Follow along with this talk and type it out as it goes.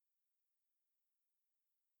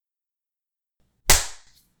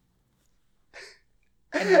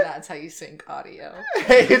And then that's how you sync audio.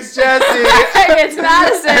 Hey, it's Jesse. Hey, it's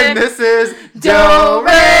Madison. And this is Do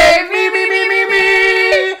Re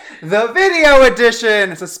Mi. the video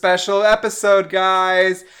edition. It's a special episode,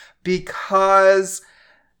 guys, because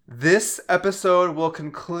this episode will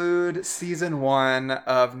conclude season 1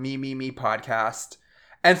 of Me podcast.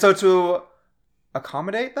 And so to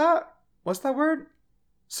accommodate that, what's that word?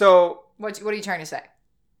 So What are you trying to say?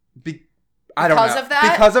 I don't know. Because of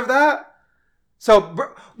that? Because of that? So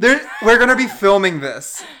we're gonna be filming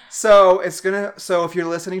this. So if you're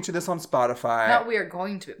listening to this on Spotify. No, we are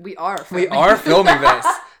going to. We are filming. We are filming this.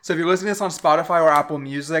 So if you're listening to this on Spotify or Apple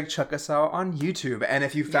Music, check us out on YouTube. And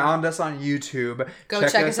if you found us on YouTube, go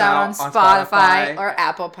check us out on Spotify or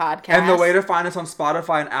Apple Podcasts. And the way to find us on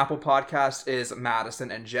Spotify and Apple Podcasts is Madison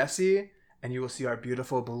and Jesse. And you will see our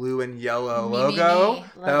beautiful blue and yellow logo.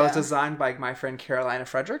 That was designed by my friend Carolina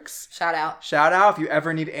Fredericks. Shout out. If you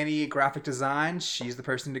ever need any graphic design, she's the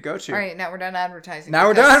person to go to. All right, now we're done advertising.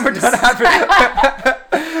 We're done advertising.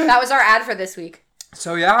 That was our ad for this week.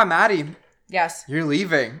 So yeah, Maddie. Yes. You're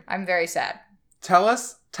leaving. I'm very sad. Tell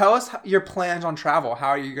us your plans on travel. How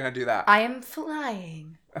are you going to do that? I am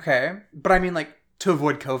flying. Okay. But I mean, like, to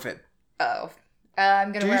avoid COVID. Oh.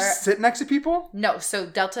 I'm gonna Do you sit next to people? No, so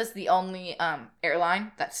Delta's the only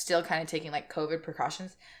airline that's still kind of taking like COVID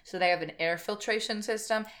precautions. So they have an air filtration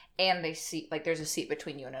system, and there's a seat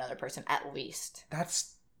between you and another person at least.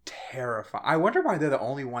 That's terrifying. I wonder why they're the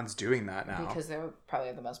only ones doing that now. Because they probably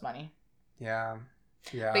have the most money. Yeah.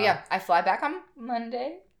 But yeah, I fly back on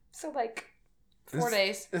Monday, so like 4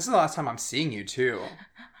 days. This is the last time I'm seeing you too.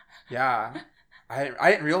 Yeah.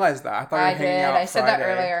 I didn't realize that. I thought we were hanging out Friday. I said that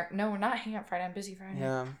earlier. No, we're not hanging out Friday. I'm busy Friday.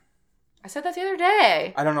 Yeah. I said that the other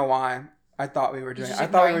day. I don't know why. I thought we were doing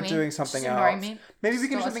something else. Me? Maybe we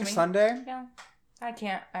can do something Sunday? Yeah. I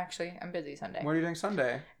can't actually. I'm busy Sunday. What are you doing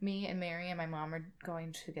Sunday? Me and Mary and my mom are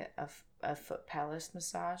going to get a foot palace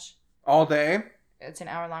massage. All day? It's an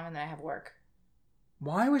hour long and then I have work.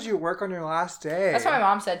 Why would you work on your last day? That's what my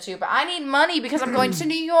mom said too, but I need money because I'm going to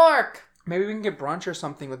New York. Maybe we can get brunch or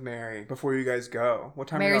something with Mary before you guys go. What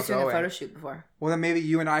time Mary's are you all going? doing a photo shoot before. Well, then maybe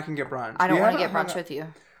you and I can get brunch. I don't want to get brunch with you.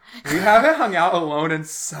 We haven't hung out alone in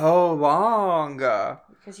so long.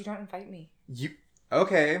 Because you don't invite me.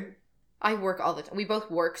 Okay. I work all the time. We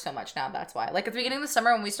both work so much now, that's why. Like at the beginning of the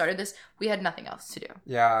summer when we started this, we had nothing else to do.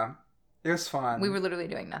 Yeah. It was fun. We were literally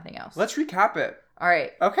doing nothing else. Let's recap it. All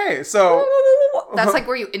right. Okay, so... That's like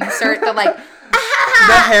where you insert the like...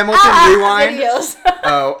 the Hamilton rewind videos.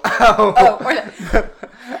 Oh. Or the,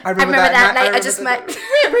 I remember that night I just met.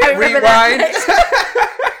 Rewind.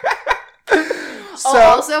 So,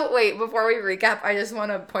 also, wait, before we recap, I just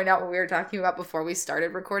want to point out what we were talking about before we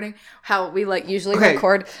started recording. How we like usually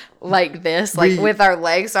record like this, like with our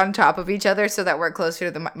legs on top of each other so that we're closer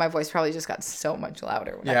to the... My voice probably just got so much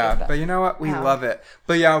louder. When I did that. But you know what? We love it.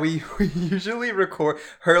 But yeah, we usually record...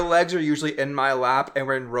 Her legs are usually in my lap and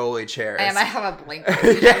we're in rolly chairs. And I have a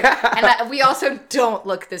blanket. Yeah. And we also don't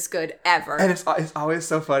look this good ever. And it's always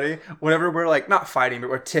so funny. Whenever we're like, not fighting,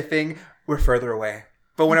 but we're tiffing, we're further away.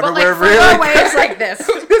 But whenever we're really away, it's like this.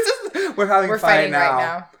 We're fighting right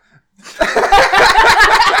now.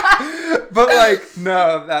 But like,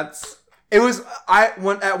 no, at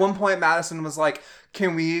one point Madison was like,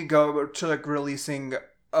 can we go to like releasing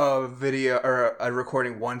a video or a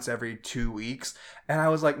recording once every 2 weeks? And I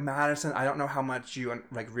was like, Madison, I don't know how much you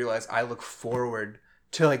like realize I look forward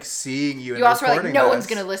to like seeing you. You also were like, no one's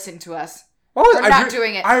gonna listen to us. We're not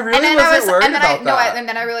doing it. I really wasn't worried about that. And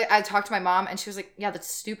then I talked to my mom and she was like, yeah, that's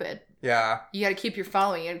stupid. Yeah. You gotta keep your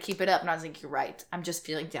following. You gotta keep it up. And I was like, you're right. I'm just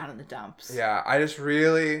feeling down in the dumps. Yeah, I just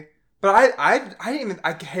really... But I didn't even...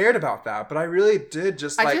 I cared about that, but I really did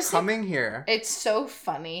just coming here. It's so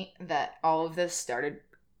funny that all of this started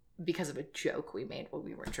because of a joke we made while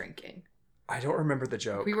we were drinking. I don't remember the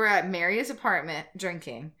joke. We were at Mary's apartment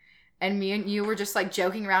drinking. And me and you were just like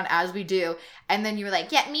joking around as we do. And then you were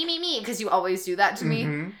like, yeah, me. Because you always do that to me.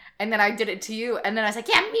 Mm-hmm. And then I did it to you. And then I was like,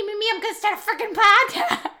 yeah, me. I'm going to start a freaking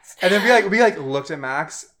podcast. And then we looked at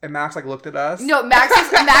Max. And Max like looked at us. No, Max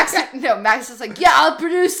was like, yeah, I'll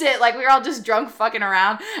produce it. Like we were all just drunk fucking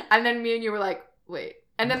around. And then me and you were like, wait.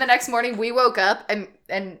 And then the next morning we woke up and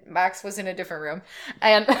Max was in a different room.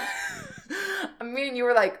 And me and you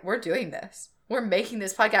were like, we're doing this. We're making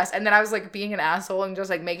this podcast. And then I was like being an asshole and just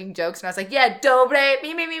like making jokes. And I was like, yeah, dobre,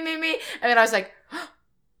 me. And then I was like,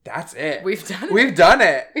 that's it. We've done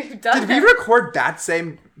it. Did we record that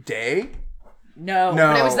same day? No.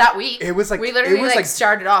 But it was that week. It was like, we literally like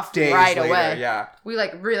started off right later, away. Yeah. We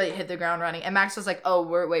like really hit the ground running. And Max was like, oh,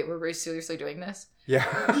 were we seriously doing this? Yeah.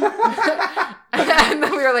 And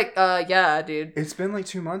then we were like, yeah, dude. It's been like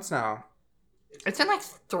 2 months now. It's been like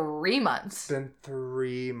 3 months. It's been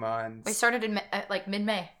 3 months. We started in like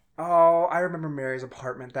mid-May. Oh, I remember Mary's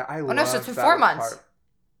apartment. That I love. Oh no, so it's been 4 months.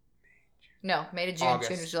 No, May to June, August.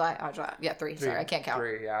 June to July. Oh, July. Yeah, 3. Sorry, I can't count.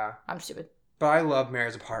 3, yeah. I'm stupid. But I love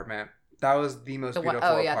Mary's apartment. That was the most beautiful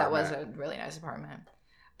apartment. Yeah, that was a really nice apartment.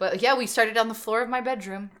 But yeah, we started on the floor of my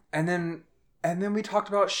bedroom. And then we talked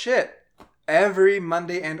about shit every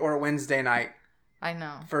Monday and or Wednesday night. I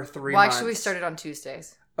know. For 3 months. Well, actually, we started on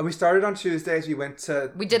Tuesdays. We started on Tuesdays.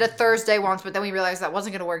 We did a Thursday once, but then we realized that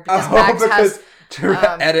wasn't going to work because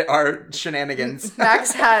to edit our shenanigans.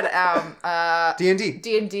 Max had D&D.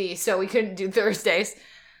 D&D, so we couldn't do Thursdays.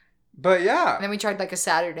 But yeah. And then we tried like a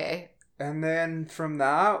Saturday. And then from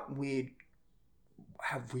that,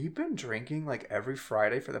 have we been drinking like every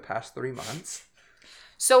Friday for the past 3 months?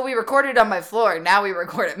 So we recorded on my floor. Now we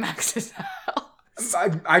record at Max's house.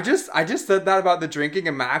 I just said that about the drinking,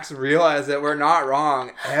 and Max realized that we're not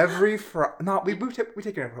wrong. Every we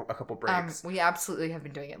take a couple breaks. We absolutely have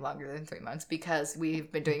been doing it longer than 3 months because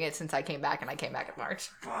we've been doing it since I came back, and I came back in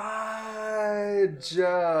March. Fudge.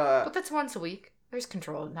 But that's once a week. There's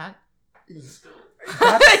control in that. That's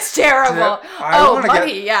it's terrible.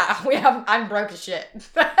 Money, yeah. I'm broke as shit.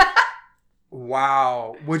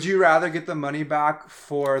 Wow. Would you rather get the money back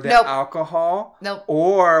for the alcohol? Nope.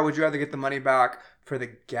 Or would you rather get the money back for the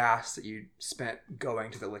gas that you spent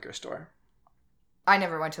going to the liquor store? I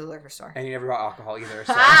never went to the liquor store. And you never bought alcohol either,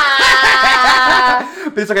 so. But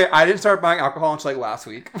it's okay. I didn't start buying alcohol until like last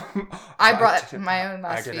week. I brought my own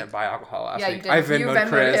last week. I didn't buy alcohol last week. You did. I Venmoed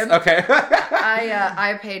Chris. Him. Okay.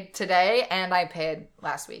 I paid today and I paid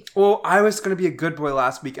last week. Well, I was going to be a good boy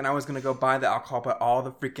last week and I was going to go buy the alcohol, but all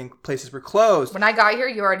the freaking places were closed. When I got here,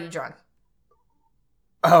 you were already drunk.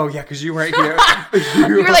 Oh, yeah, because you weren't here.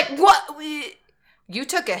 You were like, what? You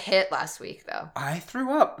took a hit last week, though. I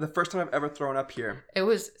threw up. The first time I've ever thrown up here. It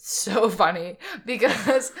was so funny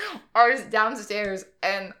because I was downstairs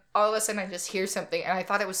and all of a sudden I just hear something and I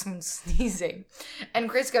thought it was someone sneezing. And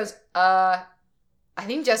Chris goes, I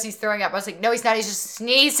think Jesse's throwing up. I was like, no, he's not. He's just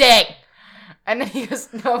sneezing. And then he goes,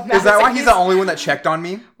 no. Is that why he's the only one that checked on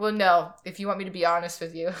me? Well, no. If you want me to be honest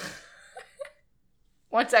with you.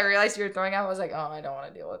 Once I realized you were throwing up, I was like, oh, I don't want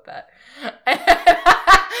to deal with that.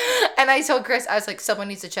 And I told Chris, I was like, someone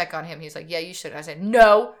needs to check on him. He's like, yeah, you should. I said,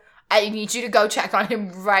 no, I need you to go check on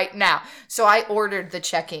him right now. So I ordered the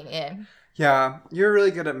checking in. Yeah, you're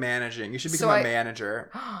really good at managing. You should become a manager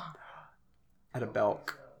at a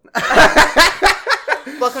Belk.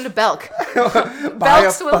 Welcome to Belk. Buy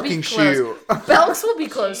a fucking shoe. Belks will be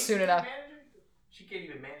closed soon enough. She can't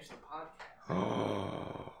even manage the podcast.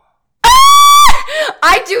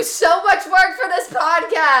 I do so much work for this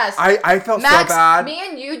podcast. I felt Max, so bad. Me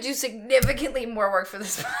and you do significantly more work for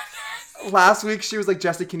this podcast. Last week, she was like,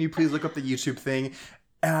 Jesse, can you please look up the YouTube thing?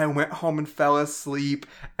 And I went home and fell asleep.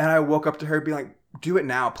 And I woke up to her being like, do it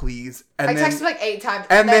now, please. And I texted like 8 times.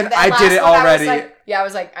 And then I did it already. I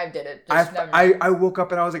was like, I did it. I woke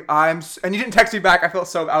up and I was like, and you didn't text me back. I felt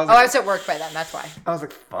so bad. I was at work by then. That's why. I was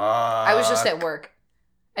like, fuck. I was just at work.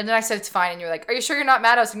 And then I said, it's fine. And you're like, are you sure you're not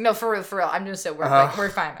mad? I was like, no, for real. I'm just at work. Like, we're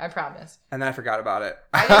fine. I promise. And then I forgot about it.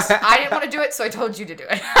 I didn't want to do it, so I told you to do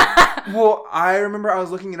it. Well, I remember I was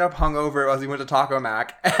looking it up hungover as we went to Taco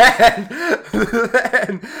Mac. And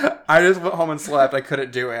I just went home and slept. I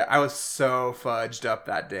couldn't do it. I was so fudged up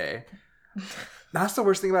that day. That's the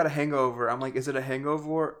worst thing about a hangover. I'm like, is it a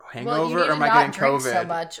hangover or am I getting COVID? So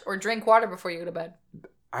much, or drink water before you go to bed.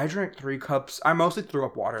 I drank 3 cups. I mostly threw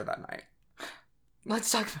up water that night.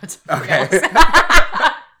 Let's talk about something else.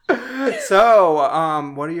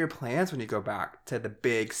 So, what are your plans when you go back to the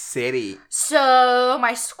big city? So,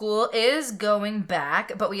 my school is going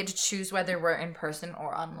back, but we had to choose whether we're in person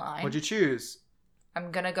or online. What'd you choose?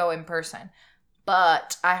 I'm gonna go in person.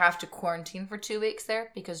 But I have to quarantine for 2 weeks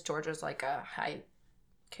there because Georgia's like a high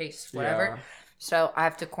case, whatever. Yeah. So, I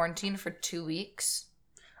have to quarantine for 2 weeks.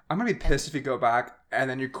 I'm gonna be pissed if you go back and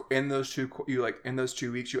then in those 2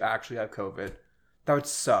 weeks you actually have COVID. That would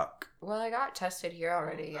suck. Well, I got tested here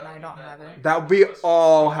already, and I don't have it. That we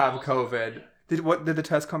all have COVID. Did the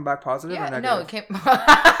test come back positive or negative? No, it came.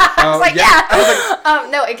 I was like,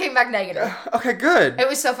 no, it came back negative. Okay, good. It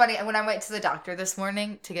was so funny. And when I went to the doctor this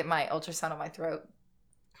morning to get my ultrasound on my throat,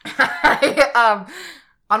 on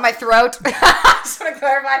my throat. I just want to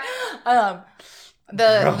clarify.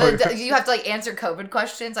 You have to like answer COVID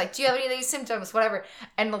questions, like, do you have any of these symptoms, whatever.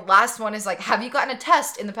 And the last one is like, have you gotten a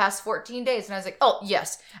test in the past 14 days? And I was like, oh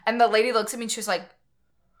yes. And the lady looks at me and she was like,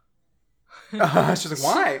 she's like,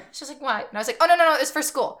 why? She's like, why? And I was like, oh no, it's for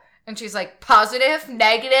school. And she's like, positive,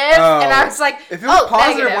 negative. And I was like, if it was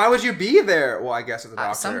positive, negative. Why would you be there? Well, I guess as a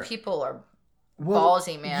doctor. Some people are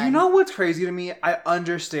ballsy, man. You know what's crazy to me? I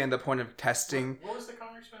understand the point of testing. What was the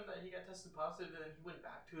congressman that he got tested positive and then he went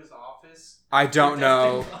back to his office? I don't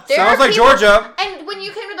know. There Sounds are like people- Georgia. And when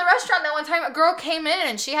you came to the restaurant that one time, a girl came in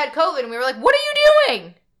and she had COVID, and we were like, "What are you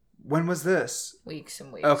doing?" When was this? Weeks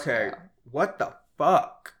and weeks. Okay. ago. What the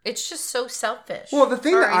fuck? It's just so selfish. Well, the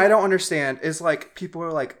thing that Sorry. I don't understand is like people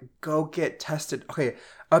are like, go get tested. Okay,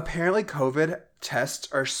 apparently COVID tests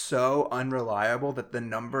are so unreliable that the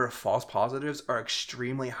number of false positives are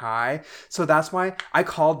extremely high. So that's why I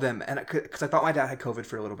called them, and because I thought my dad had COVID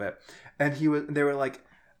for a little bit, and they were like,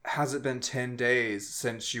 has it been 10 days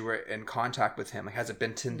since you were in contact with him? Like, has it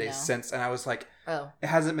been 10 days No. since? And I was like, Oh. it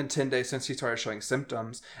hasn't been 10 days since he started showing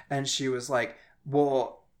symptoms. And she was like,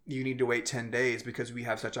 well, you need to wait 10 days because we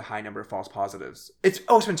have such a high number of false positives. It's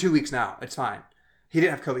been 2 weeks now. It's fine. He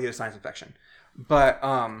didn't have COVID. He had a sinus infection. But,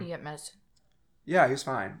 You get medicine. yeah, he was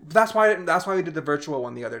fine. That's why we did the virtual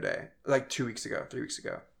one the other day. Like 3 weeks ago.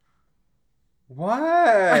 What?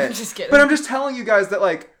 I'm just kidding. But I'm just telling you guys that,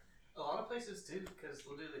 like, A lot of places do, because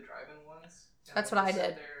they'll do the drive-in ones. and That's they'll what I sit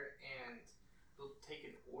did. There and they'll take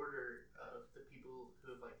an order of the people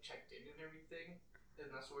who have like checked in and everything, and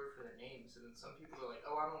that's order for their names. And then some people are like,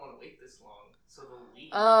 "Oh, I don't want to wait this long," so they'll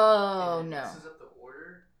leave. Oh, and it no. messes up the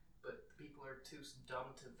order, but people are too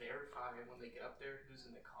dumb to verify when they get up there who's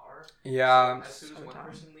in the car. yeah. So as soon as So one dumb.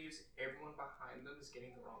 person leaves, everyone behind them is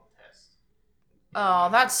getting the wrong test. Oh,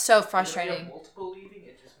 And that's so if you have frustrating. multiple leaving,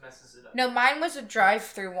 it just messes it up. No, mine was a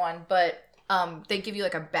drive-through one, but they give you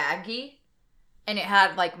like a baggie, and it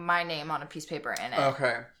had like my name on a piece of paper in it.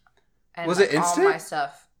 Okay. And, Was like, it instant? All my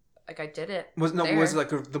stuff. Like I did it. Was there. it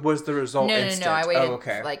like was the result No, instant? I waited Oh,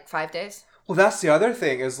 okay. like 5 days. Well, that's the other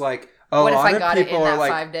thing is like a What if lot I of got it people in are that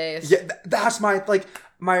like, 5 days? yeah, that's my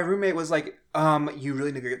roommate was like, you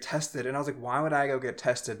really need to go get tested, and I was like, why would I go get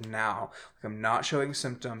tested now? Like, I'm not showing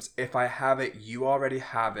symptoms. If I have it, you already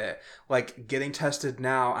have it. Like, getting tested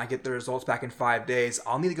now, I get the results back in 5 days.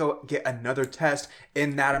 I'll need to go get another test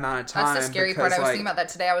in that amount of time. That's the scary part. because, I was like, thinking about that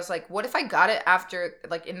today. I was like, what if I got it after,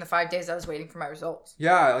 like, in the 5 days I was waiting for my results?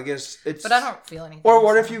 Yeah, like it's. But I don't feel anything. Or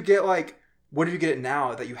what if so. you get like? What if you get it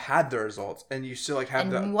now that you had the results and you still like have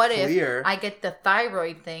the And what clear? if I get the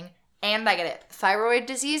thyroid thing and I get it? Thyroid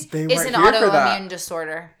disease They is weren't an here for that. autoimmune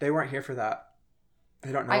disorder. They weren't here for that.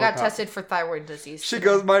 They don't know. I got about- tested for thyroid disease. She today.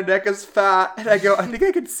 goes, my neck is fat, and I go, I think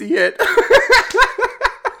I can see it. That's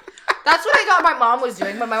what I thought my mom was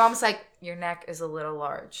doing, but my mom's like, your neck is a little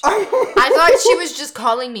large. I thought she was just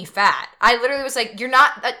calling me fat. I literally was like, you're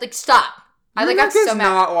not, like, stop. I Your got neck is so mad.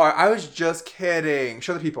 not large. I was just kidding.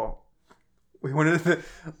 Show the people. We wanted to.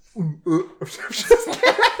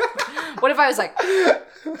 What if I was like,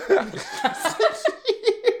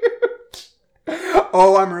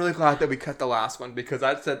 Oh, I'm really glad that we cut the last one because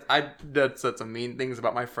I did said some mean things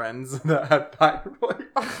about my friends that had thyroid.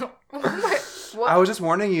 what? I was just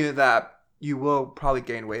warning you that you will probably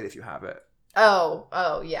gain weight if you have it.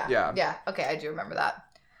 Oh, yeah. Yeah. Yeah, okay, I do remember that.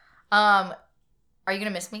 Are you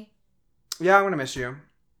gonna miss me? Yeah, I'm gonna miss you.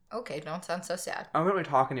 Okay, don't sound so sad. I don't really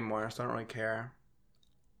talk anymore, so I don't really care.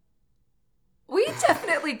 We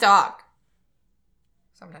definitely talk.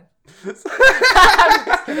 Sometimes.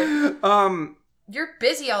 You're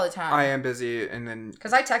busy all the time. I am busy, and then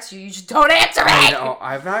Because I text you, you just don't answer me! I know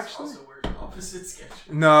I've actually Also work opposite schedule.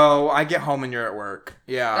 no. I get home and you're at work.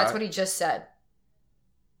 Yeah, That's what he just said.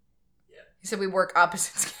 Yeah. He said we work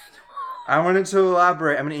opposite schedule. I wanted to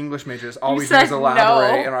elaborate. I'm an English major. Just all You we do is said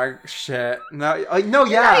elaborate, no. and our shit. No, like no,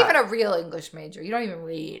 You're yeah. not even a real English major. You don't even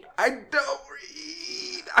read. I don't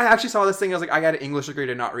read. I actually saw this thing. I was like, I got an English degree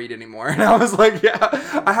to not read anymore, and I was like, yeah,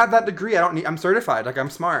 I have that degree. I don't need. I'm certified. Like I'm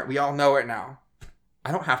smart. We all know it now.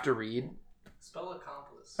 I don't have to read. Spell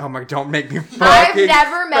accomplice. Oh my! Don't make me. I've fucking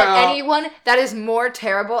never met spell. anyone that is more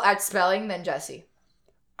terrible at spelling than Jesse.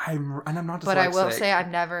 I'm not dyslexic. But I will say I've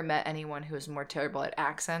never met anyone who is more terrible at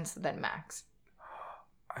accents than Max.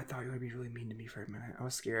 I thought you were gonna be really mean to me for a minute. I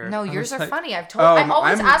was scared. No, I yours was are like, funny. I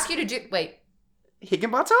always I'm- ask you to do. Wait.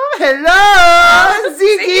 Higginbottom? Hello!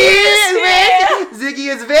 Ziggy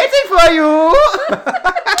is waiting for you!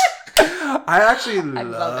 I actually love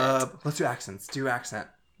love... Let's do accents. Do accent.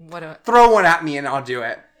 What a Throw one at me and I'll do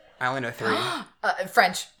it. I only know 3.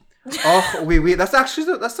 French. Oh, oui. That's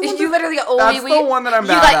actually that's the one. You literally go, oh, that's oui, the oui. one that I'm You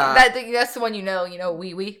bad like at. that's the one you know. You know,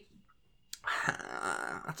 oui, oui.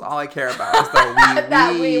 That's all I care about. Is the wee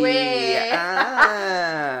That wee. wee wee.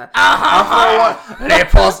 I'll throw one.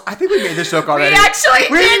 Nipples. I think we made this joke already. We actually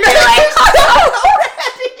We did made do it. this already.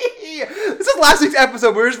 This is last week's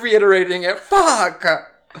episode. We're just reiterating it. Fuck. Yeah,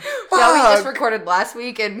 we just recorded last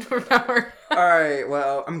week and remember. All right.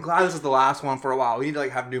 Well, I'm glad this is the last one for a while. We need to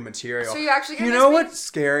like have new material. So you actually gonna You miss know me? what's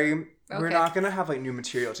scary we're not gonna have like new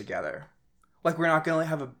material together. Like we're not gonna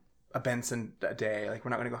have a Benson a day. Like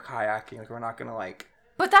we're not gonna go kayaking. Like we're not gonna like.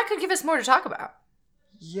 But that could give us more to talk about.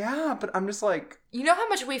 Yeah, but I'm just like. You know how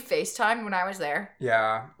much we FaceTimed when I was there?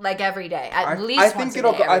 Yeah. Like every day, at least I once think a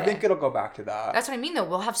it'll. day, I every think day. it'll go back to that. That's what I mean, though.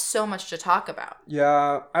 We'll have so much to talk about.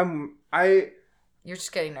 Yeah, You're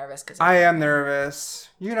just getting nervous because I am nervous.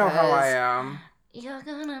 You know how I am. You're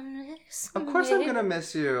gonna miss Of course, me. I'm gonna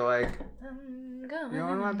miss you. Like I'm you're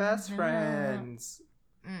one of my best friends.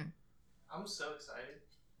 I'm so excited.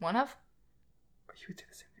 One of? You would do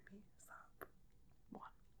the same to me. Stop.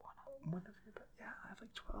 One of you, but yeah, I have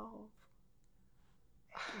like 12.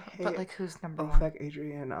 But like, who's number one? Ofek,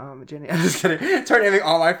 Adrian, Jenny. I'm just kidding. Start naming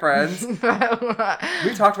all my friends. We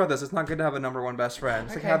talked about this. It's not good to have a number one best friend.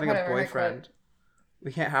 It's like having a boyfriend.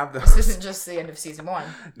 We can't have those. This isn't just the end of season 1.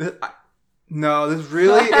 No, this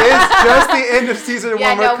really is just the end of season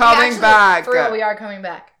 1. We're coming back. For real, we are coming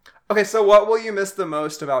back. Okay, so what will you miss the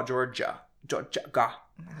most about Georgia?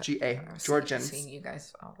 G-A. Georgians. Seeing you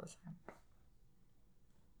guys all the time.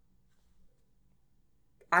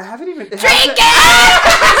 I haven't even... Drink it!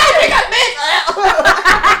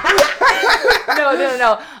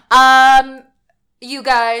 No. You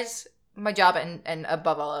guys, my job, and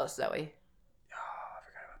above all else, Zoe. Oh, I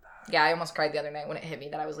forgot about that. Yeah, I almost cried the other night when it hit me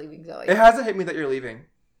that I was leaving Zoe. It hasn't hit me that you're leaving.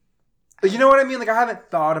 Like, you know what I mean? Like, I haven't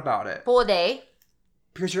thought about it. Full day.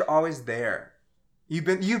 Because you're always there. You've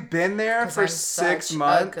been there for I'm 6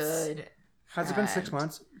 months. Good. Has it been 6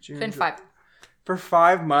 months? June, It's been 5. For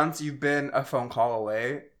 5 months, you've been a phone call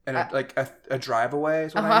away and a drive away.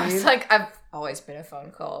 Is what I mean. It's like I've always been a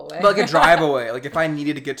phone call away. But like a drive away. Like if I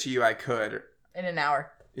needed to get to you, I could. In an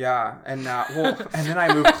hour. Yeah, and and then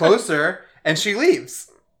I move closer, and she leaves.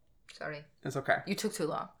 Sorry. It's okay. You took too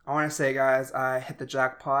long. I want to say, guys, I hit the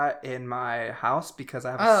jackpot in my house because I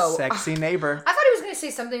have a sexy neighbor. I thought he was going to say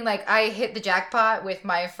something like, I hit the jackpot with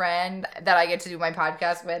my friend that I get to do my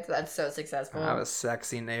podcast with. That's so successful. I have a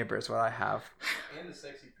sexy neighbor is what I have. And a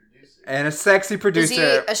sexy producer. And a sexy producer. Is he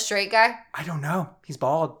a straight guy? I don't know. He's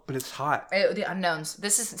bald, but it's hot. The unknowns.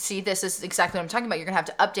 This is exactly what I'm talking about. You're going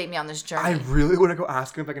to have to update me on this journey. I really want to go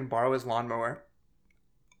ask him if I can borrow his lawnmower.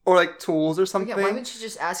 Or like tools or something. Yeah, why wouldn't you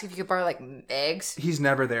just ask if you could borrow like eggs? He's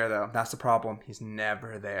never there though. That's the problem. He's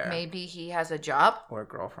never there. Maybe he has a job. Or a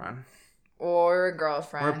girlfriend. Or a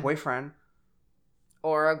girlfriend. Or a boyfriend.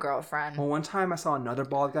 Or a girlfriend. Well, one time I saw another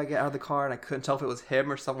bald guy get out of the car and I couldn't tell if it was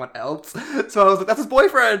him or someone else. So I was like, that's his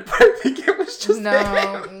boyfriend. But I think it was just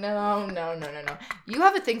him. No. You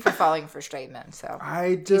have a thing for falling for straight men, so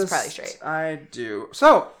he's probably straight. I do.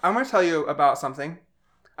 So I'm going to tell you about something.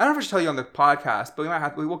 I don't know if I should tell you on the podcast,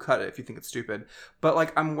 but we will cut it if you think it's stupid. But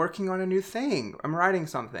like, I'm working on a new thing. I'm writing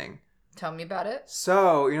something. Tell me about it.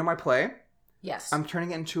 So, you know my play? Yes. I'm turning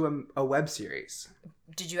it into a web series.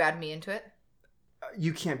 Did you add me into it?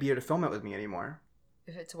 You can't be here to film it with me anymore.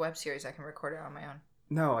 If it's a web series, I can record it on my own.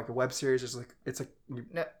 No, like a web series is like it's a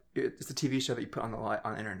TV show that you put on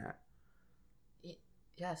the internet.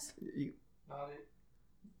 Yes. Not it.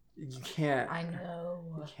 You can't. I know.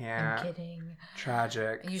 You can't. I'm kidding.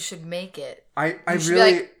 Tragic. You should make it. I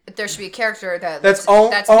really. There should be a character that that's me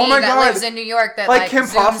my that God. lives in New York that like Kim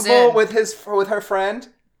zooms Possible in. with her friend.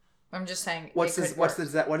 I'm just saying. What's his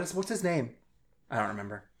name? I don't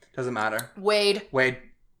remember. Doesn't matter. Wade. Okay,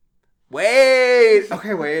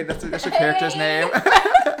 Wade. That's your character's name.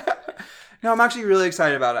 No, I'm actually really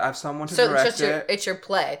excited about it. I have someone to direct it. It's your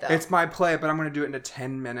play, though. It's my play, but I'm going to do it into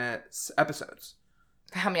 10-minute episodes.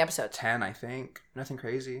 How many episodes? 10, I think. Nothing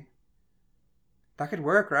crazy. That could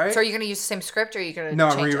work, right? So are you going to use the same script, or are you going to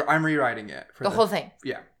No, change it? I'm rewriting it. For the whole thing?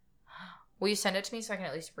 Yeah. Will you send it to me so I can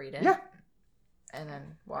at least read it? Yeah. And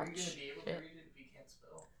then watch Are you going to be able to read it if you can't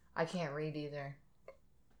spell? I can't read either.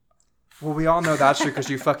 Well, we all know that's true because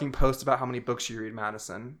you fucking post about how many books you read,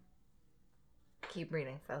 Madison. Keep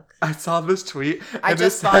reading, folks. I saw this tweet. I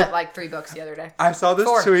just bought like 3 books the other day. I saw this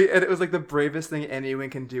 4. tweet and it was like the bravest thing anyone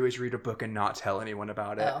can do is read a book and not tell anyone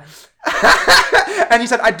about it. Oh. And you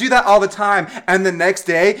said, I do that all the time. And the next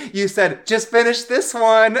day you said, just finish this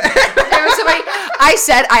one. There was somebody,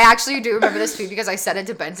 I actually do remember this tweet because I said it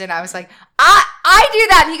to Benson. I was like, I do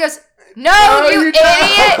that. And he goes, no, you idiot.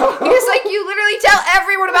 Don't. He was like, you literally tell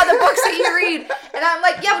everyone about the books that you read. And I'm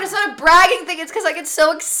like, yeah, but it's not a bragging thing. It's because I get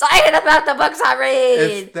so excited about the books I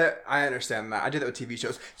read. I understand that. I do that with TV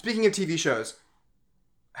shows. Speaking of TV shows,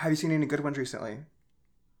 have you seen any good ones recently?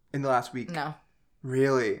 In the last week? No.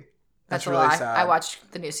 Really? That's really a lie. sad. I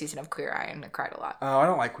watched the new season of Queer Eye and I cried a lot. Oh, I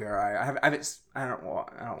don't like Queer Eye. I don't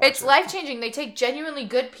watch It's it. life-changing. They take genuinely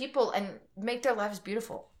good people and make their lives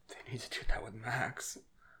beautiful. They need to do that with Max.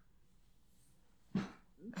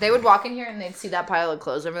 They would walk in here and they'd see that pile of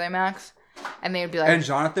clothes over there, Max. And they would be like... And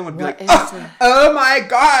Jonathan would be "What like, is it?" oh my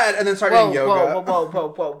God. And then start doing yoga.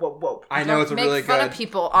 Whoa. I know, it's a Don't really make fun good, of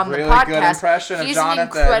people on really the good podcast. impression of He's Jonathan. an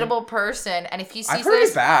incredible person. And if he sees I've heard he's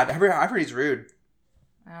this... bad. I've heard he's rude.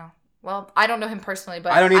 Oh, well, I don't know him personally,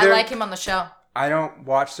 but I don't either. I like him on the show. I don't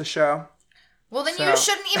watch the show. Well, then So- you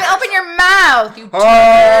shouldn't even open your mouth, you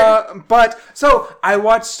turd. But, so, I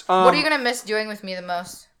watched... What are you going to miss doing with me the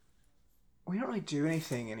most? We don't really do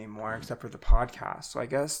anything anymore except for the podcast. So I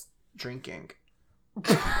guess drinking.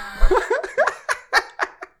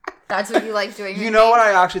 That's what you like doing with You know me? what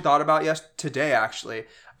I actually thought about today, actually?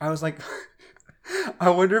 I was like... I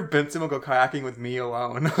wonder if Benson will go kayaking with me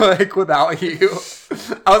alone, like, without you.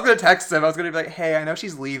 I was going to text him. I was going to be like, hey, I know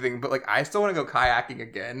she's leaving, but, like, I still want to go kayaking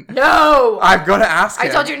again. No! I'm going to ask him.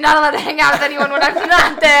 I told you you're not allowed to hang out with anyone when I'm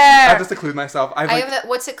not I there! have to seclude myself. I have that,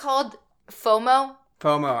 what's it called? FOMO?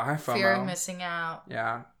 FOMO. I have FOMO. Fear of missing out.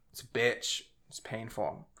 Yeah. It's a bitch. It's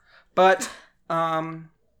painful. But,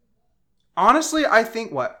 honestly, I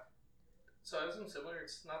think what? So I was in similar.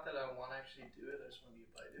 It's not that I want to actually do it. I just want to be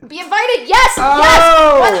invited. Be invited, yes, Oh!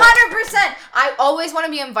 yes, 100%. I always want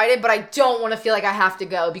to be invited, but I don't want to feel like I have to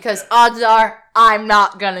go because odds are I'm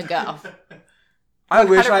not gonna go. I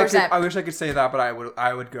wish I 100%. could say that, but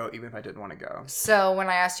I would go even if I didn't want to go. So when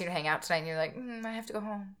I asked you to hang out tonight, and you're like, I have to go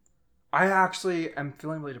home. I actually am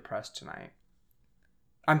feeling really depressed tonight.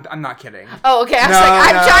 I'm not kidding. Oh, okay. I was No, like,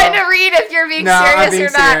 I'm no. trying to read if you're being serious I'm being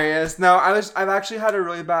or not. serious. No, I've actually had a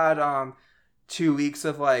really bad 2 weeks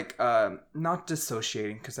of like not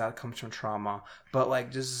dissociating because that comes from trauma, but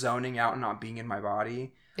like just zoning out and not being in my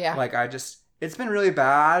body. Yeah. Like it's been really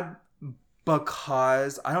bad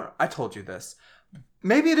because I told you this.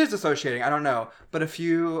 Maybe it is dissociating. I don't know. But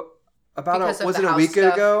Because of was the it a house week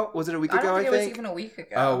stuff. ago? Was it a week I ago? don't think I it was think. even a week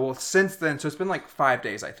ago. Oh well, since then, so it's been like 5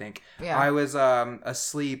 days, I think. Yeah. I was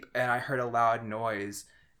asleep and I heard a loud noise,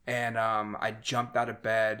 and I jumped out of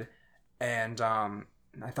bed, and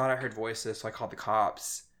I thought I heard voices, so I called the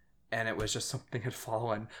cops, and it was just something had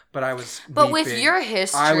fallen. But I was. But with weeping. your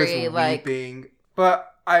history, I was like, weeping,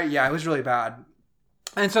 but it was really bad,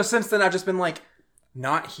 and so since then I've just been like.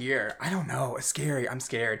 Not here. I don't know. It's scary. I'm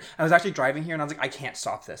scared. I was actually driving here and I was like, I can't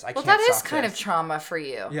stop this. well, that is kind of trauma for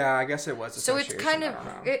you. Yeah, I guess it was. So it's kind of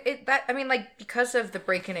because of the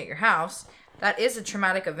break-in at your house, that is a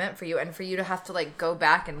traumatic event for you, and for you to have to like go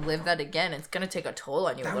back and live that again, it's gonna take a toll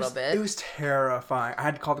on you a little bit. It was terrifying. I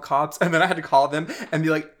had to call the cops, and then I had to call them and be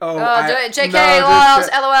like, "Oh, JK,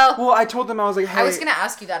 no, LOL. Well, I told them I was like, "Hey." I was gonna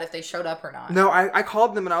ask you that if they showed up or not. No, I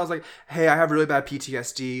called them and I was like, "Hey, I have really bad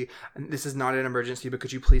PTSD. And this is not an emergency, but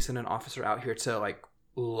could you please send an officer out here to like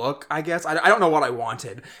look? I guess I don't know what I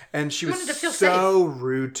wanted." And she You was wanted to feel so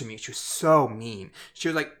rude to me. She was so mean. She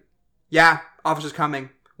was like, "Yeah, officer's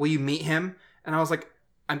coming. Will you meet him?" And I was like.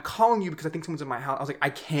 I'm calling you because I think someone's in my house. I was like, I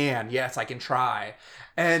can. Yes, I can try.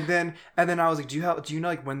 And then I was like, do you know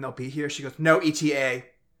like when they'll be here? She goes, no, ETA.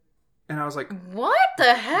 And I was like, What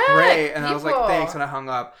the heck? great. And I was like, People. thanks. And I hung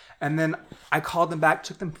up. And then I called them back.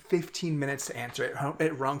 Took them 15 minutes to answer it.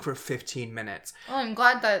 It rung for 15 minutes. Well, I'm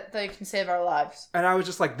glad that they can save our lives. And I was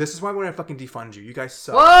just like, this is why I'm going to fucking defund you. You guys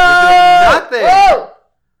suck. Whoa! You're doing nothing. Whoa!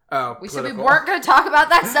 Oh, We said we political. weren't going to talk about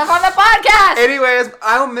that stuff on the podcast. Anyways,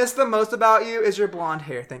 I'll miss the most about you is your blonde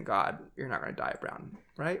hair. Thank God. You're not going to dye it brown,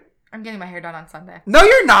 right? I'm getting my hair done on Sunday. No,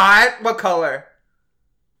 you're not. What color?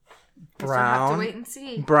 Guess we'll have to Brown. wait and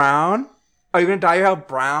see. Brown? Are you going to dye your hair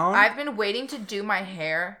brown? I've been waiting to do my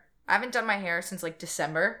hair. I haven't done my hair since like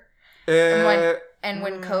December. Uh, And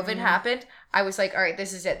when COVID happened, I was like, all right,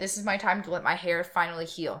 this is it. This is my time to let my hair finally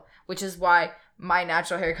heal, which is why my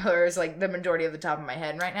natural hair color is like the majority of the top of my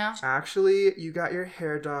head right now. Actually, you got your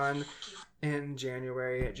hair done in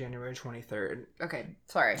January 23rd. Okay,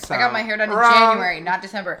 sorry. So, I got my hair done in wrong. January, not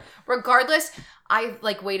December. Regardless, I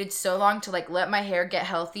like waited so long to like let my hair get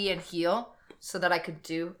healthy and heal so that I could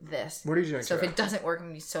do this. What are you doing So to if it? it doesn't work, I'm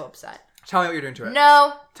gonna be so upset. Tell me what you're doing to it.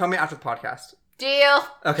 No Tell me after the podcast. deal.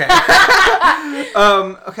 Okay.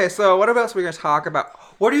 Okay, so what else are we going to talk about?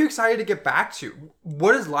 What are you excited to get back to?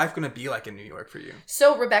 What is life going to be like in New York for you?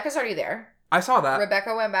 So Rebecca's already there. I saw that.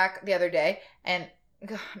 Rebecca went back the other day, and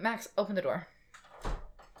Max, open the door.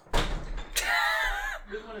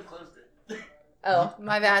 You're the one who closed it. Oh,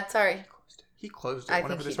 my bad. Sorry. He closed it I whenever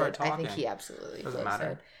think they he started did. talking. I think he absolutely Doesn't closed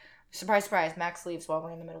matter. it. Surprise, surprise. Max leaves while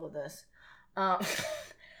we're in the middle of this.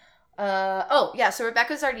 Oh, yeah. So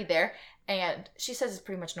Rebecca's already there, and she says it's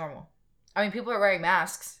pretty much normal. I mean, people are wearing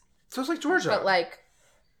masks, So it's like Georgia. but like,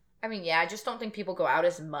 I mean, yeah, I just don't think people go out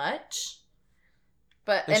as much.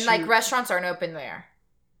 But Is and like she- restaurants aren't open there.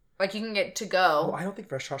 Like you can get to go. I don't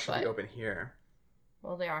think restaurants should be But- open here.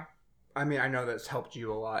 Well, they are. I mean, I know that's helped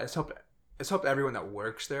you a lot. It's helped everyone that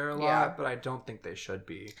works there a lot, Yeah. but I don't think they should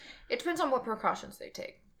be. It depends on what precautions they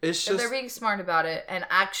take. It's If just they're being smart about it and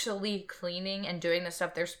actually cleaning and doing the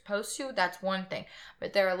stuff they're supposed to, that's one thing.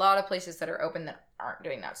 But there are a lot of places that are open that aren't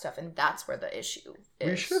doing that stuff, and that's where the issue is.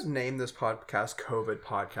 we should have named this podcast COVID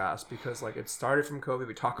Podcast because like it started from COVID.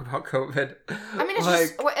 We talk about COVID. I mean, it's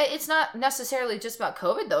like, it's not necessarily just about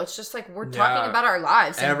COVID though. It's just like we're Yeah. talking about our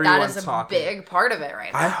lives, and that Everyone's is a talking. big part of it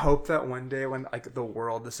right now. I hope that one day when like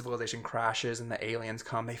the civilization crashes and the aliens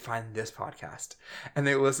come, they find this podcast and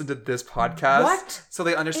they listen to this podcast. What? So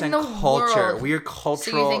they understand In the culture. world? We are cultural.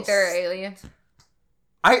 So you think they're aliens?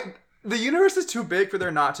 The universe is too big for there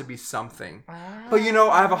not to be something. But you know,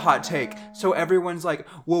 I have a hot take. So everyone's like,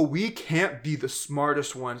 well, we can't be the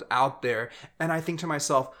smartest ones out there. And I think to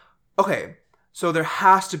myself, okay, so there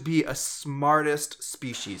has to be a smartest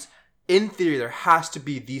species. In theory, there has to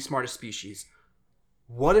be the smartest species.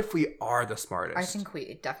 What if we are the smartest? I think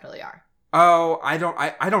we definitely are. Oh, I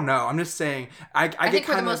don't know. I'm just saying. I think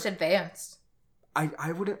we're the most advanced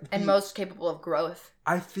I wouldn't be, and most capable of growth.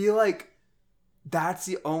 I feel like that's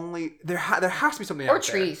the only there has to be something Or out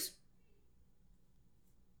there. trees.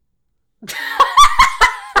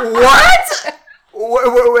 What?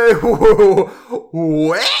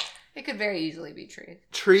 What? It could very easily be trees.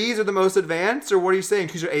 Trees are the most advanced, or what are you saying?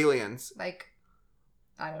 Because you're aliens. Like,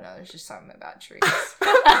 I don't know. There's just something about trees.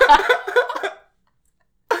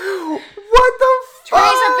 What the fuck?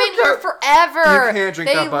 Trees have been here forever. You can't drink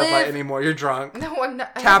They that Bud Light live- anymore. You're drunk. No, I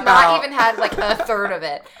have Tap not out. even had like a third of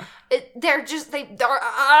it. They've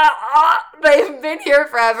been here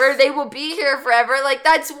forever. They will be here forever. Like,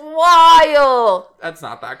 that's wild. That's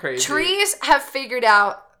not that crazy. Trees have figured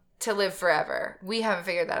out to live forever. We haven't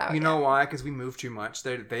figured that out You yet. know why? Because we move too much.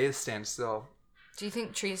 They stand still. Do you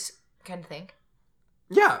think trees can think?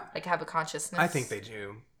 Yeah, Like, have a consciousness? I think they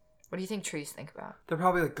do. What do you think trees think about? They're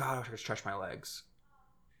probably like, God, I should stretch my legs.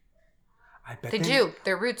 I bet They do.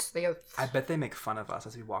 Their roots, they go... I bet they make fun of us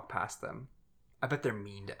as we walk past them. I bet they're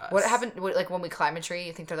mean to us. What happened, like, when we climb a tree,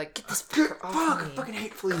 you think they're like, get this Good fucker off fuck! me. I fucking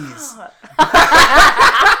hate fleas. God.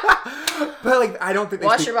 But like, I don't think they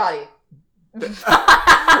Wash speak- your body.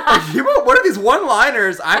 What are these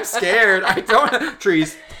one-liners? I'm scared. I don't.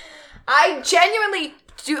 Trees. I genuinely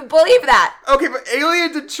do believe that. Okay, but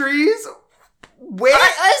aliens and trees. Wait,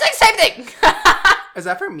 It's like same thing. is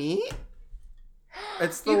that for me?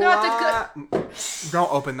 It's the You got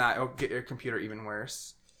Don't open that. It'll get your computer even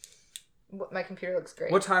worse. My computer looks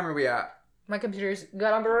great. What time are we at? My computer's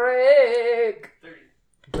got a break.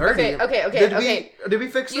 30. Okay. Did we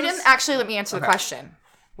fix You this? didn't actually let me answer the Okay. question.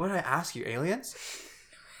 What did I ask you? Aliens?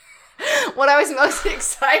 What I was most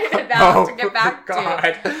excited about to get back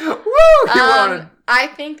to. Woo! You wanted... I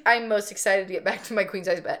think I'm most excited to get back to my queen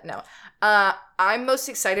size bed. No. I'm most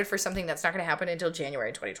excited for something that's not going to happen until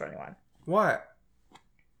January 2021. What?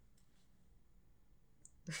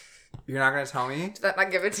 You're not gonna tell me? Did that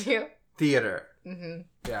not give it to you? Theater. Mm-hmm.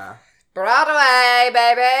 Yeah. Broadway,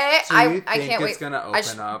 baby. Do you I think can't it's wait. gonna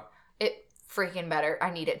open up? It freaking better. I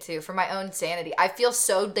need it to for my own sanity. I feel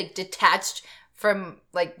so like detached from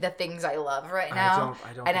like the things I love right now,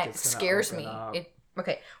 I don't and think it it's gonna scares open me. up.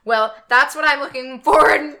 Okay, well, that's what I'm looking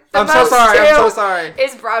forward the I'm most so sorry. to. I'm so sorry.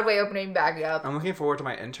 Is Broadway opening back up? I'm looking forward to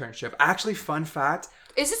my internship. Actually, fun fact,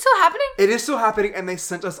 Is it still happening? it is still happening, and they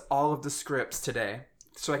sent us all of the scripts today,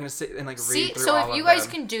 so I can sit and like read See, through so all if you of guys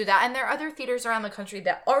them. can do that, and there are other theaters around the country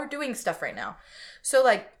that are doing stuff right now, so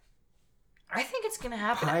like, I think it's gonna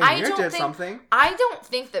happen. Pioneer did something. I don't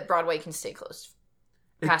think that Broadway can stay closed.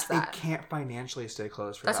 It past that. It can't financially stay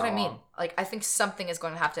closed for That's that what I mean. long. Like, I think something is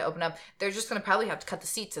going to have to open up. They're just going to probably have to cut the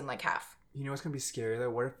seats in like half. You know what's gonna be scary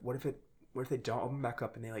though? What if they don't open back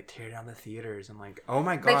up and they like tear down the theaters and like, oh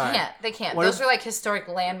my god, They can't. What Those if- are like historic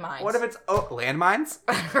landmines. What if it's landmines?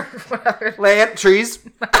 Whatever. Land trees,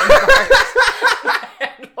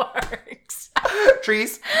 Landmarks.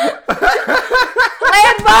 trees,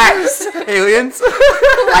 Landmarks. aliens.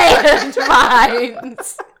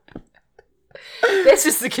 Landmines. This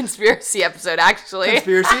is the conspiracy episode, actually.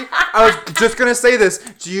 Conspiracy? I was just gonna say this.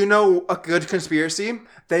 Do you know a good conspiracy?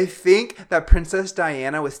 They think that Princess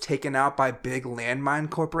Diana was taken out by big landmine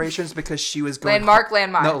corporations because she was going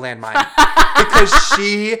Landmine. No, landmine. Because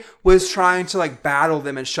she was trying to like battle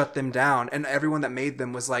them and shut them down, and everyone that made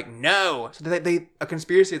them was like, no. So they a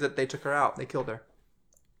conspiracy that they took her out. They killed her.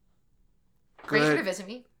 Are you Good. going to visit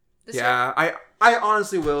me? This year? Yeah, I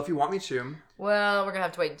honestly will if you want me to. Well, we're going to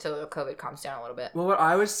have to wait until COVID calms down a little bit. Well, what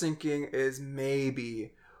I was thinking is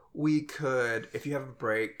maybe we could, if you have a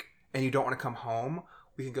break and you don't want to come home,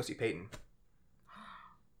 we can go see Peyton.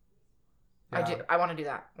 I do. I want to do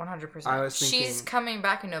that 100%. I was thinking... She's coming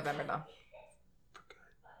back in November though.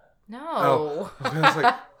 No. Oh. I was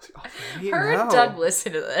like, Her and Doug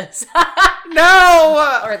listen to this.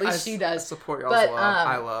 No! Or at least she does. Support y'all's But, love.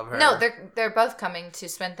 I love her. No, they're both coming to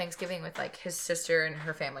spend Thanksgiving with like his sister and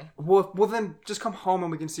her family. Well, then just come home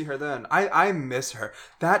and we can see her then. I miss her.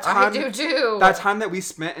 That time, I do too. That time that we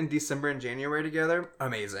spent in December and January together,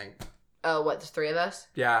 amazing. Oh, what, the three of us?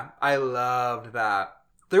 Yeah, I loved that.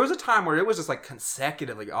 There was a time where it was just like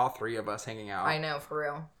consecutively all three of us hanging out. I know, for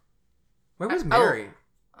real. Where was Mary?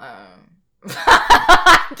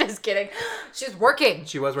 Just kidding. She was working.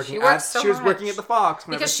 She was working. She works so she was much. working at the Fox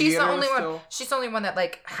Because she's the only one. She's the only one that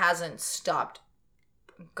like hasn't stopped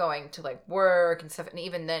going to like work and stuff. And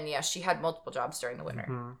even then, yeah, she had multiple jobs during the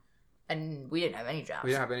winter, and we didn't have any jobs.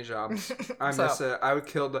 We didn't have any jobs. I So, miss it. I would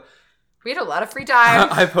kill the. We had a lot of free time.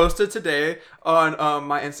 I posted today on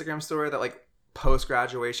my Instagram story that like post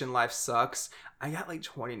graduation life sucks. I got like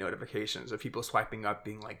 20 notifications of people swiping up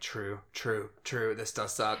being like, true, this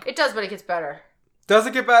does suck. It does, but it gets better. Does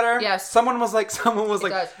it get better? Yes. Someone was like,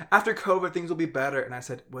 does. after COVID, things will be better. And I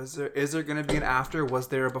said, is there going to be an after? Was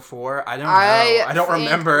there a before? I don't know. I don't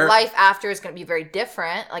remember. Life after is going to be very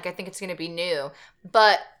different. Like, I think it's going to be new.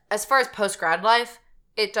 But as far as post-grad life,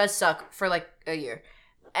 it does suck for like a year.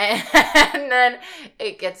 And then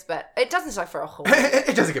it gets better. It doesn't suck for a whole year.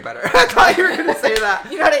 It doesn't get better. I thought you were going to say that.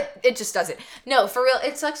 You know what? It just doesn't. No, for real,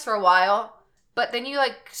 it sucks for a while. But then you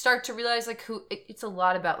like start to realize like it's a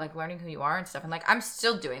lot about like learning who you are and stuff. And like I'm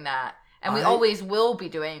still doing that. And we always will be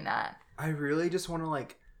doing that. I really just want to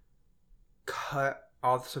like cut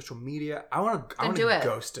all the social media. I want to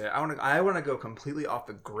ghost it. I want to go completely off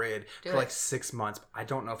the grid for like 6 months. I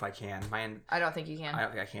don't know if I can. I don't think you can. I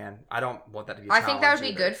don't think I can. I don't want that to be a I think that would be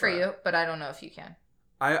either, good for you, but I don't know if you can.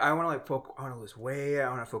 I want to like focus. I want to lose weight. I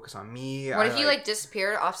want to focus on me. What if you like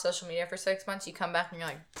disappeared off social media for 6 months? You come back and you're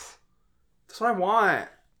like, that's what I want.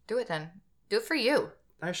 Do it then. Do it for you.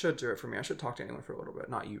 I should do it for me. I should talk to anyone for a little bit.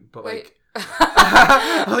 Not you, but Wait.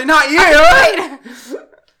 like not you.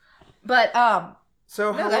 But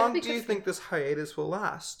So no, how that would long be do you good. think this hiatus will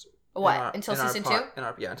last? What? Until season 2?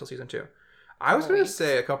 Until season 2. I was going to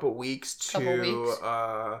say a couple weeks to Couple weeks?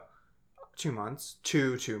 2 months.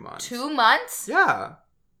 2 months. 2 months? Yeah.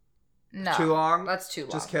 No. Too long? That's too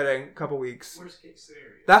long. Just kidding. A couple weeks. Worst case scenario.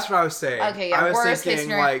 That's what I was saying. Okay, yeah, I was worst case thinking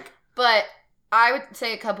scenario. like But I would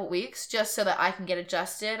say a couple weeks just so that I can get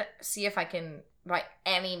adjusted, see if I can by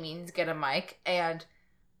any means get a mic, and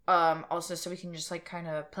also so we can just like kind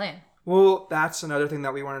of plan. well, that's another thing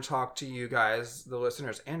that we want to talk to you guys, the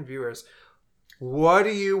listeners and viewers. What do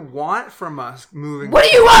you want from us moving What do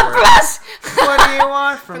you want forward? from us? What do you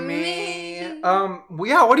want from From me? me.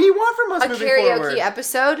 Yeah, what do you want from us A moving karaoke forward?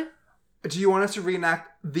 episode? Do you want us to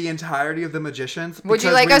reenact the entirety of The Magicians? Would you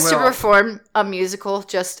Because like we us to will. perform a musical,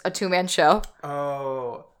 just a 2-man show?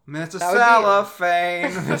 Oh, Mr. That would be-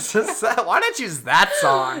 Cellophane. Mr. Why not use that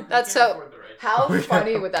song? That's Can't so. afford the rights. How We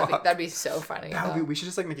funny can't would that be? fuck. That'd be so funny. That would be, we should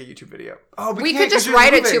just like make a YouTube video. Oh, We can't could just 'cause you're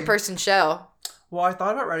write a moving. 2-person show. Well, I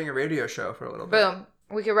thought about writing a radio show for a little bit. Boom.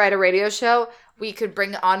 We could write a radio show. We could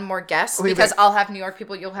bring on more guests Wait, because wait. I'll have New York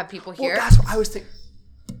people. You'll have people Well, here. that's what I was thinking.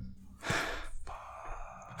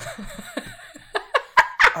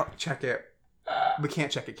 Oh, check it. We can't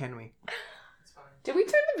check it, can we? It's fine. Did we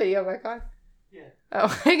turn the video back on? Yeah. Oh,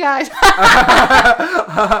 hey guys.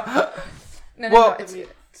 No, Well- it's,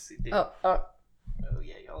 See, dude. oh. Oh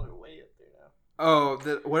yeah, y'all are way up there now. Oh,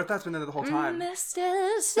 what if that's been there the whole time?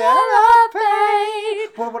 Mr. Cellophane.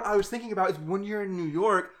 Well, what I was thinking about is when you're in New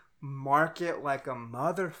York, market like a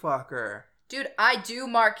motherfucker. Dude, I do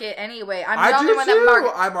market anyway. I'm I the do only one too. that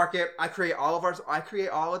market. I market. I create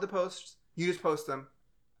all of the posts. You just post them.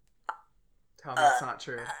 Tell me it's not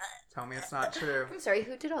true. Tell me it's not true. I'm sorry,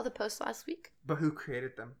 who did all the posts last week? But who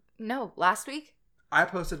created them? No, last week? I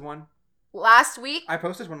posted one. Last week? I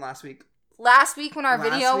posted one last week. Last week when our Last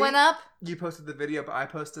video week? went up? You posted the video, but I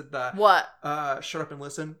posted the What? shut up and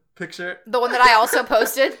listen picture. The one that I also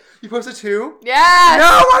posted? You posted two? Yes!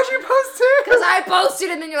 No, why'd you post two? Because I posted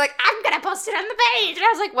and then you're like, I'm gonna post it on the page. And I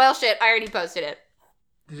was like, well, shit, I already posted it.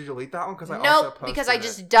 Did you delete that one? Because I also Nope, posted because I it.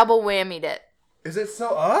 just double whammied it. Is it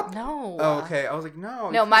still up? No. Oh, okay. I was like, no.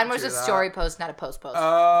 you No, mine can't was do a that. story post, not a post.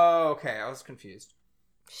 Oh, okay. I was confused.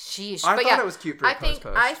 Sheesh. I But thought yeah, it was cute for a I think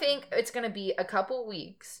post. I think it's gonna be a couple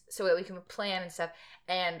weeks so that we can plan and stuff.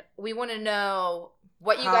 And we want to know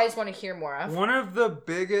what you How- guys want to hear more of. One of the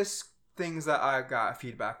biggest things that I got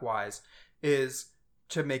feedback wise is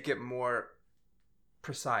to make it more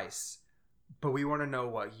precise. But we want to know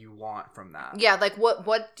what you want from that. Yeah, like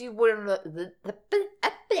what do you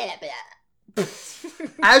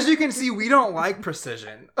As you can see, we don't like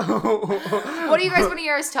precision. What do you guys want to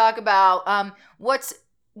hear us talk about?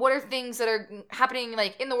 What are things that are happening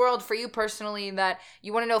like in the world for you personally that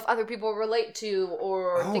you want to know if other people relate to,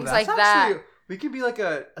 or things like that? We could be like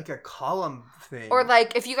a column thing. Or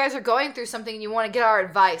like if you guys are going through something and you want to get our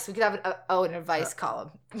advice, we could have an advice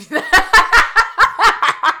column.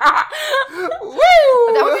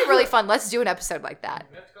 That would be really fun. Let's do an episode like that.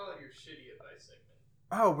 You have to call it your shitty advice segment.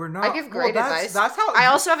 Oh, we're not. I give great advice. That's how. I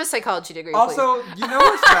also have a psychology degree. Also, you know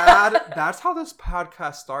what's bad? That's how this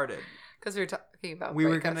podcast started. Because we were talking about We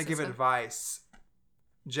were gonna give advice.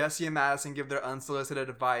 Jesse and Madison give their unsolicited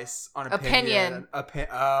advice on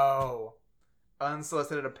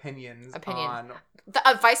unsolicited opinions on. The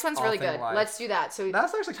advice one's really good. Life. Let's do that. So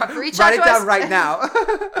that's actually reach write out it to down us. right now.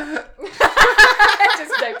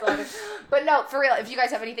 Just type on it. But no, for real, if you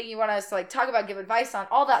guys have anything you want us to like talk about, give advice on,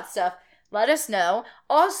 all that stuff, let us know.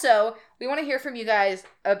 Also, we want to hear from you guys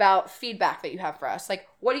about feedback that you have for us. Like,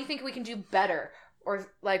 what do you think we can do better? Or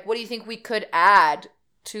like, what do you think we could add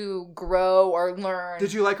to grow or learn?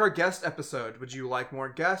 Did you like our guest episode? Would you like more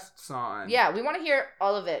guests on? Yeah, we want to hear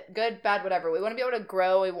all of it. Good, bad, whatever. We want to be able to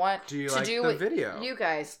grow. We want do you to like do the what video? you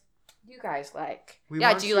guys like. We yeah,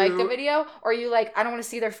 want do you like the to- video? Or are you like, I don't want to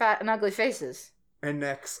see their fat and ugly faces? And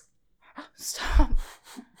next. Stop.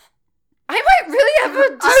 I might really have a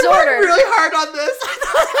disorder. I worked really hard on this.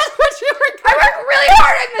 That's what you were. I worked really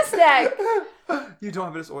hard on this thing. You don't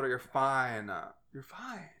have a disorder. You're fine. You're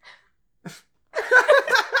fine.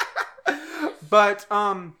 But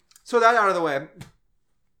so that out of the way.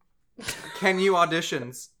 Can you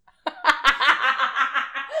auditions?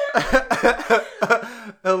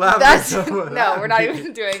 Elaborate. No, we're not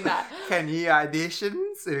even doing that. Can you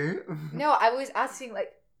auditions? No, I was asking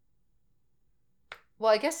like.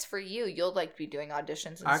 Well, I guess for you, you'll like be doing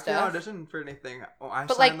auditions and I stuff. can't audition for anything.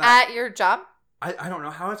 But like at your job? I don't know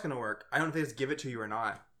how it's gonna work. I don't know if they just give it to you or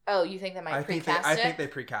not. Oh, you think they might precast it? I think they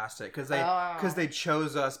precast it because they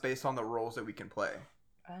chose us based on the roles that we can play.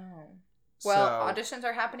 Oh. Well, auditions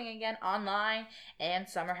are happening again online, and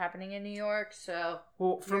some are happening in New York. So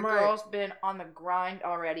girl's been on the grind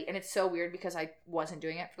already, and it's so weird because I wasn't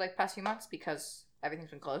doing it for like past few months because everything's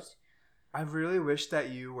been closed. I really wish that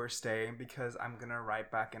you were staying because I'm gonna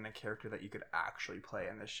write back in a character that you could actually play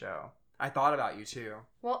in this show. I thought about you too.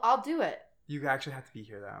 Well, I'll do it. You actually have to be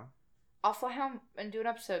here though. I'll fly home and do an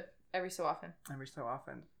episode every so often. Every so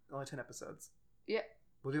often. Only 10 episodes. Yeah.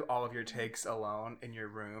 We'll do all of your takes alone in your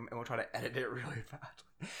room, and we'll try to edit it really fast.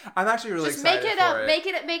 I'm actually really just excited for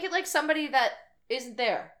it. Make it like somebody that isn't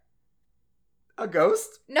there. A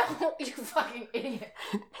ghost? No, you fucking idiot.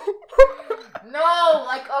 No,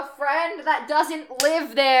 like a friend that doesn't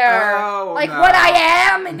live there. Oh, like no. what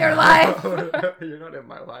I am in your life. You're not in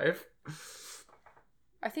my life.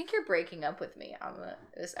 I think you're breaking up with me on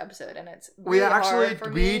this episode, and it's really hard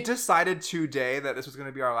for me. We decided today that this was going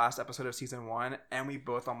to be our last episode of season 1, and we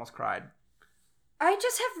both almost cried. I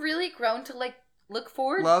just have really grown to like look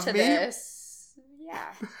forward to me? this.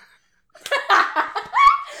 Yeah.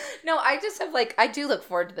 No, I just have like I do look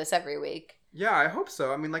forward to this every week. Yeah, I hope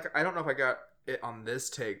so. I mean, like, I don't know if I got it on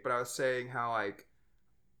this take, but I was saying how like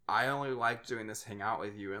I only like doing this hangout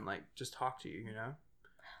with you and like just talk to you, you know?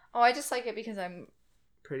 Oh, I just like it because I'm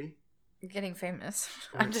pretty. Getting famous.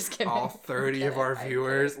 I'm just kidding. All 30 of our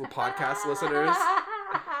viewers, podcast listeners.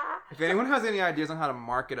 If anyone has any ideas on how to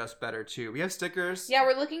market us better too, we have stickers. Yeah,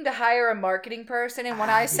 we're looking to hire a marketing person, and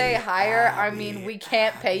when I say hire, I mean we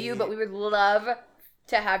can't pay you, but we would love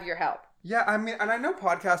to have your help. Yeah, I mean, and I know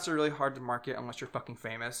podcasts are really hard to market unless you're fucking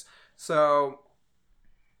famous. So,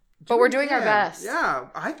 but we're doing our best. Yeah,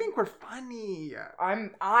 I think we're funny.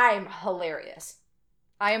 I'm hilarious.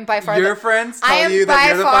 I am by far your friends tell you that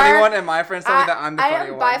you're the funny one, and my friends tell me that I'm the funny one. I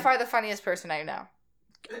am by far the funniest person I know.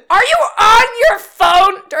 Are you on your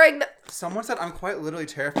phone during the... Someone said I'm quite literally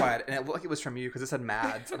terrified, and it looked like it was from you because it said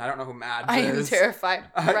Mads, and I don't know who Mads is. I am terrified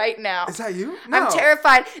right now. Is that you? No. I'm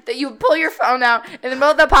terrified that you pull your phone out in the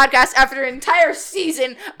middle of the podcast after an entire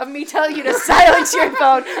season of me telling you to silence your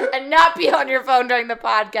phone and not be on your phone during the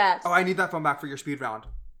podcast. Oh, I need that phone back for your speed round.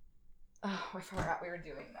 Oh, I forgot we were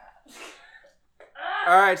doing that.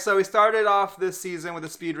 All right, so we started off this season with a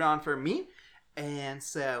speed round for me. And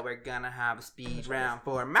so we're gonna have a speed round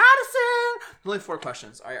for Madison. Only 4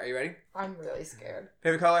 questions. Are you ready? I'm really scared.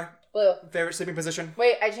 Favorite color? Blue. Favorite sleeping position?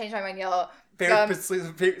 Wait, I changed my mind. Yellow.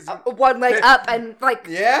 One leg up and like.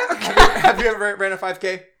 Yeah? Have you ever ran a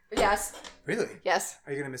 5K? Yes. Really? Yes.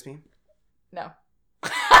 Are you gonna miss me? No.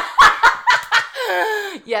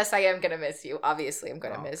 Yes, I am gonna miss you. Obviously, I'm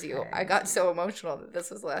gonna miss you. I got so emotional that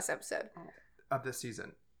this was the last episode of this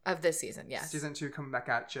season. Of this season, yes. Season 2 coming back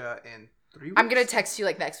at you in 3 weeks? I'm gonna text you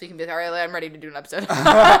like next week and be like, all right, I'm ready to do an episode.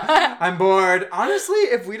 I'm bored. Honestly,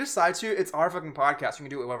 if we decide to, it's our fucking podcast. We can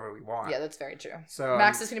do it whenever we want. Yeah, that's very true. So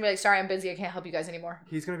Max is gonna be like, sorry, I'm busy. I can't help you guys anymore.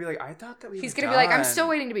 he's gonna be like, I thought that we. He's were gonna be like, I'm done. still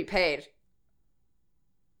waiting to be paid.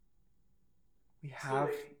 We have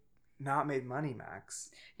not made money, Max.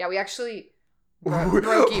 Yeah, we actually broke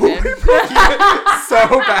broke even. so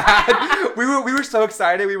bad. We were so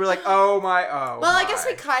excited. We were like, oh my. Well, I guess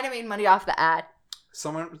we kind of made money off the ad.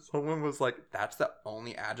 Someone was like, that's the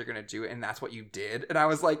only ad you're gonna do, and that's what you did. And I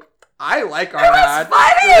was like, I like our ad. It was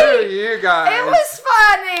funny. Screw you guys. It was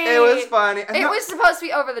funny. It was funny. It was supposed to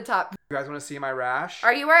be over the top. You guys want to see my rash?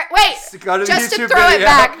 Are you wearing? Wait, Go to the just to YouTube throw video. it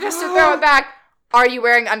back. Just to throw it back. Are you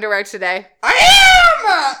wearing underwear today? I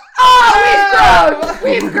am. Oh,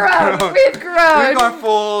 we've grown. We've grown. We've gone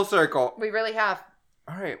full circle. We really have.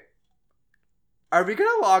 All right. Are we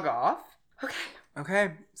gonna log off? Okay.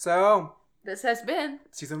 Okay. So This has been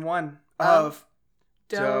season 1 of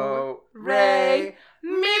Do, Do Re,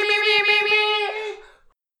 Me.